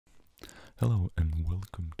Hello and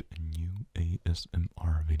welcome to a new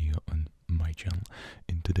ASMR video on my channel.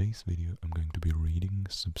 In today's video I'm going to be reading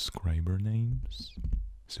subscriber names.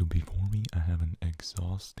 So before me I have an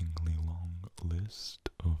exhaustingly long list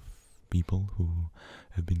of people who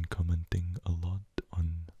have been commenting a lot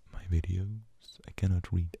on my videos. I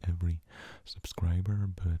cannot read every subscriber,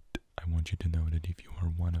 but I want you to know that if you are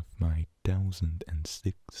one of my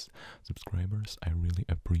 1006 subscribers, I really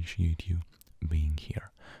appreciate you being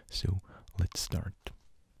here. So let's start.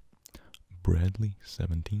 Bradley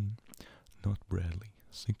 17, not Bradley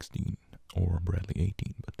 16 or Bradley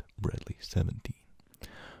 18, but Bradley 17.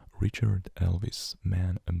 Richard Elvis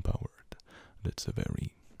Man Empowered. That's a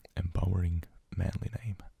very empowering manly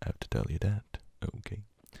name, I have to tell you that. Okay.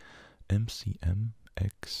 MCMXCIX.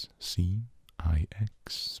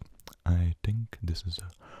 I think this is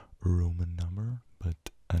a Roman number,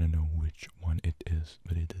 but I don't know which one it is,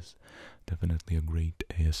 but it is definitely a great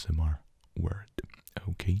ASMR word.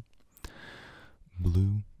 Okay.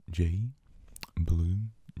 Blue J.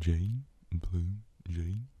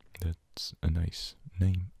 That's a nice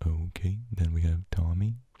name. Okay. Then we have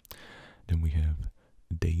Tommy. Then we have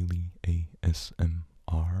Daily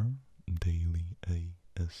ASMR. Daily ASMR.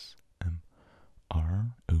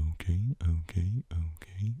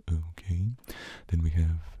 Okay. Then we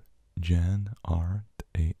have Jan Art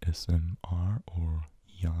ASMR or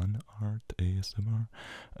Jan Art ASMR.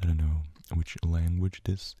 I don't know which language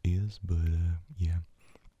this is, but yeah.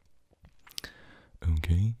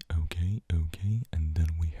 Okay. And then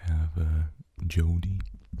we have Jody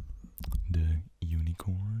the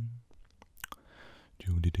Unicorn.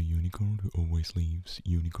 Jody the Unicorn, who always leaves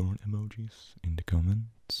unicorn emojis in the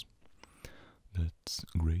comments. That's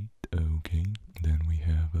great. Okay. Then we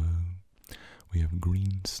have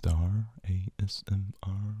Green Star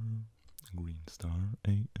ASMR. Green Star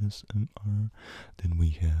ASMR. Then we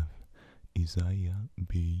have Isaiah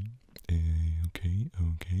B. Okay.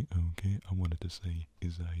 I wanted to say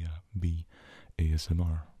Isaiah B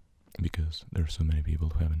ASMR because there's so many people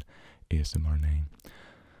who have an ASMR name.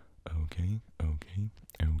 Okay.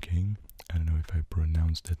 I don't know if I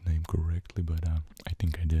pronounced that name correctly, but I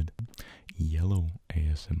think I did. Yellow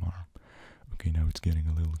ASMR. Okay, now it's getting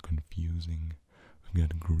a little confusing. We've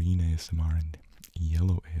got green ASMR and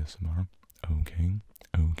yellow ASMR. Okay.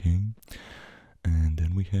 And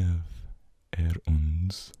then we have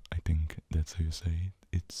Eruns. I think that's how you say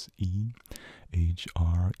it. It's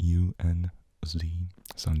EHRUNZ.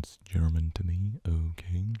 Sounds German to me.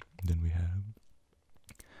 Okay. Then we have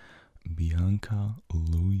Bianca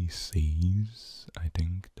Louises. I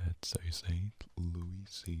think that's how you say it.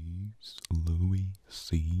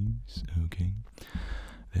 Louises. Okay.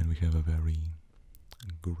 Then we have a very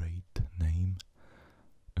great name.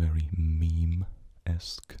 Very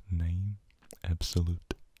meme-esque name.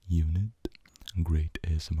 Absolute Unit. Great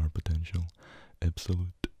ASMR potential.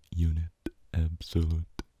 Absolute Unit. Okay.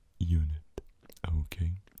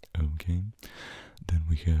 Then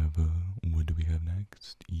we have, what do we have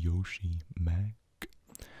next? Yoshi Mac.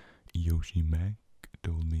 Yoshi Mac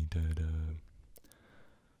told me that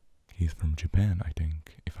he's from Japan, I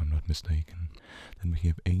think, if I'm not mistaken. Then we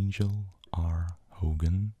have Angel R.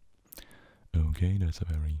 Hogan. Okay, that's a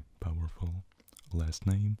very powerful last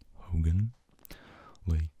name. Hogan.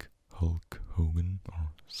 Like Hulk Hogan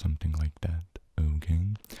or something like that.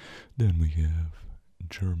 Okay. Then we have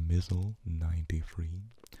Jermizzle93.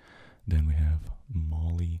 Then we have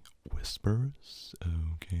Molly Whispers.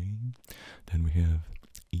 Okay. Then we have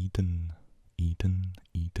Ethan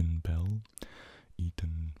Bell.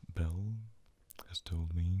 Ethan Bell has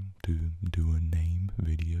told me to do a name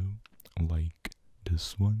video like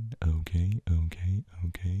this one. Okay.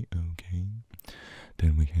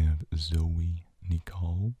 Then we have Zoe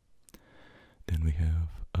Nicole. Then we have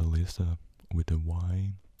Alyssa with a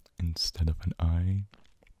Y instead of an I.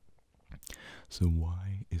 So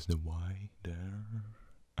why is the Y there?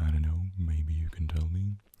 I don't know, maybe you can tell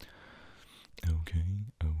me. Okay.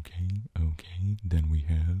 Then we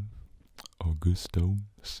have Augusto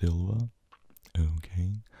Silva.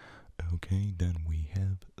 Okay. Then we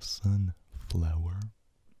have Sunflower.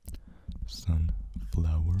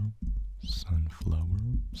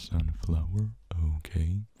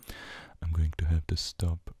 Okay. I'm going to have to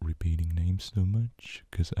stop repeating names so much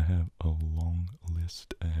because I have a long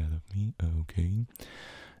list ahead of me. Okay.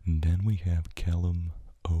 And then we have Callum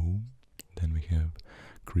O. Then we have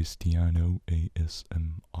Cristiano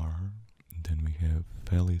ASMR. Then we have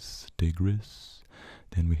Felis Tigris.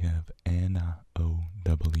 Then we have Anna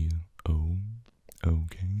OWO.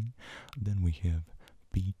 Okay. Then we have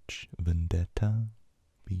Peach Vendetta.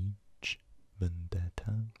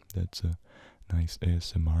 That's a nice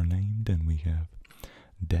ASMR name. Then we have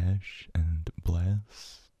Dash and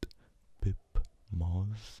Blast, Pip,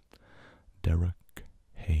 Moz, Derek,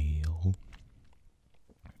 Hale.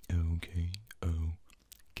 Okay,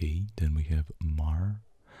 okay. Then we have Mar.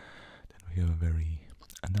 Then we have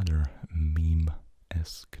another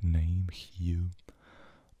meme-esque name, Hugh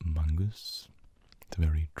Mungus. It's a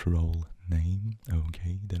very troll name.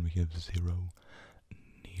 Okay, then we have Zero,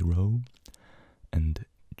 Nero, and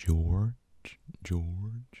George.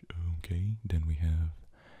 Okay, then we have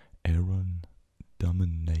Aaron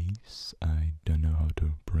Dominace. I don't know how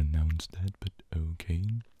to pronounce that, but okay.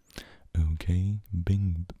 Okay,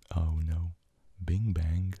 Bing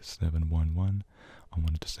Bang 711. I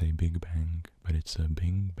wanted to say Big Bang, but it's a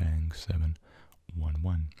Bing Bang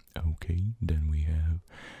 711. Okay, then we have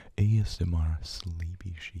ASMR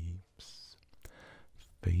Sleepy Sheeps.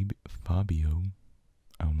 Fabio.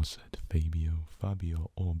 I almost said Fabio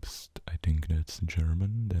Obst. I think that's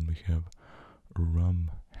German. Then we have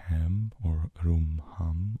Rumham or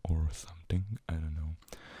Rumham or something. I don't know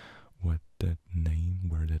where that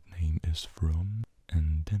name is from.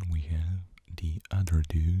 And then we have the other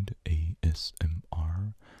dude,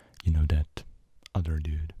 ASMR. You know that other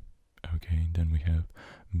dude. Okay, then we have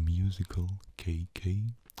Musical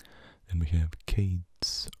KK. Then we have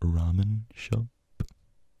Kate's Ramen Shop.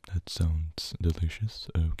 That sounds delicious.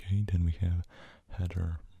 Okay, then we have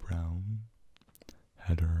Heather Brown.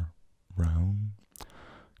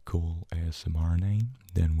 Cool ASMR name.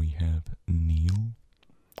 Then we have Neil.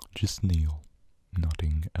 Just Neil.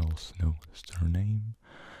 Nothing else. No surname.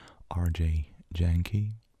 RJ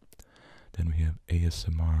Janky. Then we have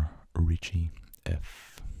ASMR Richie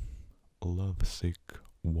F. Lovesick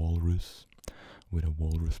Walrus with a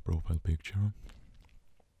walrus profile picture.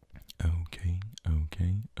 Okay.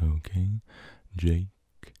 Jake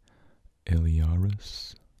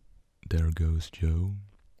Eliaris. There goes Joe.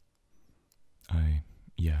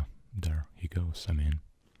 Yeah, there he goes. I mean,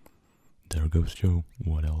 there goes Joe.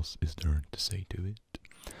 What else is there to say to it?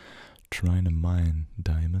 Trying to mine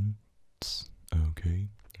diamonds. Okay,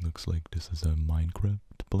 looks like this is a Minecraft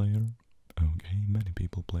player. Okay, many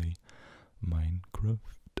people play Minecraft.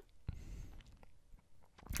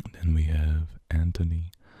 Then we have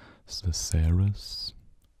Anthony Caceres.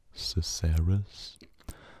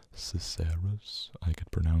 I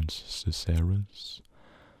could pronounce Caceres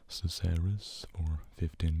for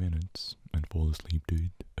 15 minutes and fall asleep,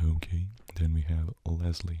 dude. Okay. Then we have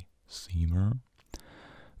Leslie Seamer,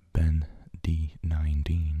 Ben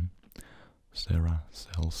D19, Sarah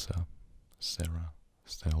Salsa.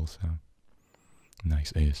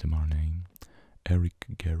 Nice ASMR name. Eric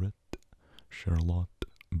Garrett, Charlotte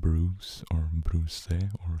Bruce or Bruce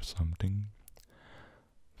or something.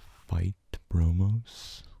 Fight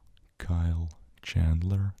Promos, Kyle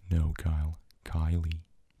Chandler. No, Kylie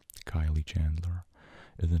Chandler.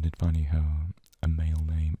 Isn't it funny how a male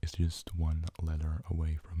name is just one letter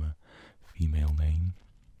away from a female name?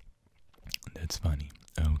 That's funny.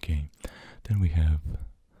 Okay. Then we have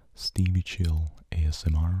Stevie Chill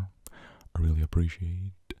ASMR. I really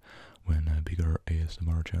appreciate when bigger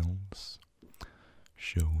ASMR channels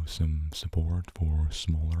show some support for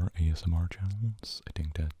smaller ASMR channels. I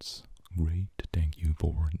think that's great. Thank you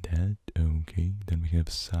for that. Okay, then we have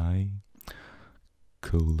Sai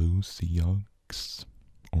Colusiox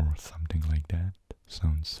or something like that.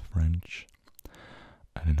 Sounds French.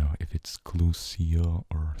 I don't know if it's Clusio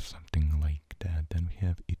or something like that. Then we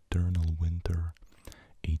have Eternal Winter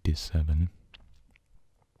 87.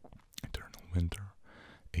 Eternal Winter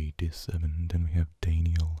 87. Then we have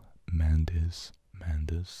Daniel Mandis.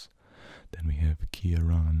 Then we have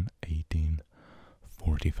Kieran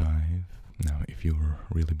 1845. Now, if you were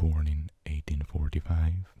really born in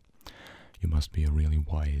 1845, you must be a really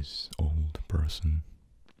wise old person.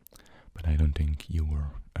 But I don't think you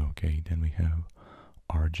were. Okay, then we have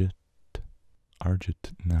Arjit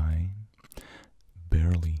 9,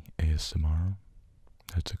 Barely ASMR.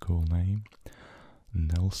 That's a cool name.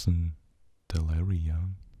 Nelson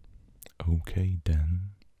Delaria. Okay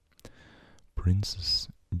then. Princess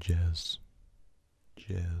Jazz.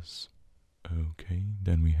 Okay,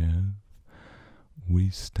 then we have We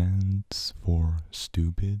stands for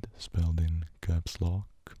stupid, spelled in caps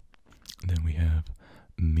lock. Then we have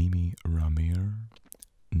Mimi Ramir,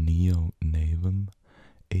 Neo Navum,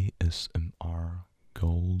 ASMR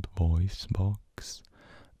Gold Voice Box,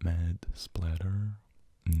 Mad Splatter,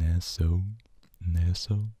 Neso,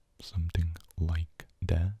 something like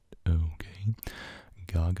that. Okay.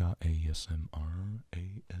 Gaga ASMR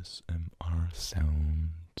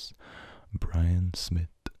sounds. Brian Smith.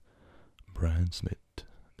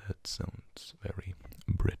 That sounds very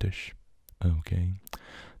British. Okay.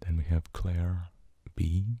 Then we have Claire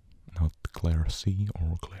B, not Claire C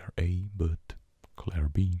or Claire A, but Claire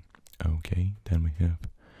B. Okay. Then we have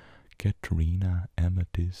Katrina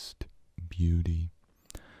Amethyst Beauty.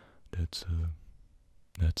 That's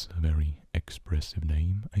a very expressive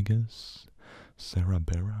name, I guess. Sarah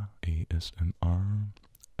Berra, ASMR.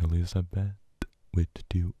 Elizabeth with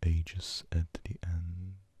 2 H's at the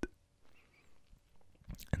end.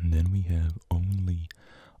 And then we have Only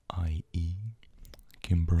IE,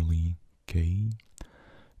 Kimberly K,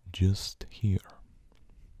 Just Here.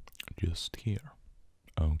 Just Here.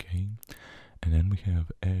 Okay. And then we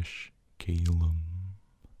have Ash Calum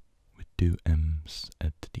with 2 M's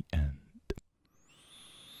at the end.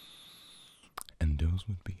 And those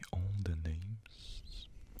would be all the names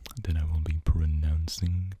that I will be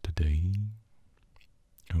pronouncing today.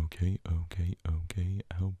 Okay.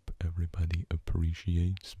 I hope everybody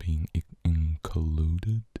appreciates being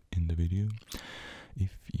included in the video.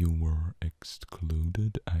 If you were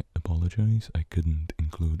excluded, I apologize. I couldn't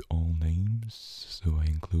include all names, so I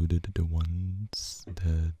included the ones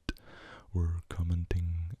that were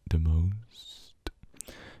commenting the most.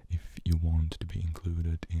 If you want to be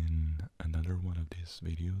included in another one of these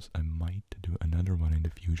videos, I might do another one in the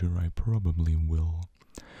future. I probably will.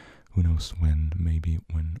 Who knows when? Maybe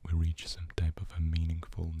when we reach some type of a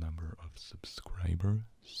meaningful number of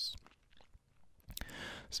subscribers.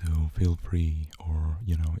 So feel free, or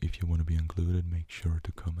if you want to be included, make sure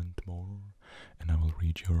to comment more, and I will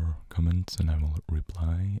read your comments and I will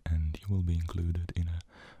reply, and you will be included in a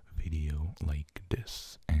video like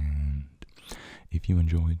this. And if you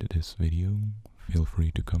enjoyed this video, feel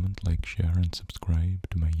free to comment, like, share, and subscribe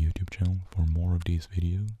to my YouTube channel for more of these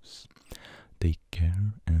videos. Take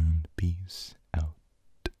care and peace out.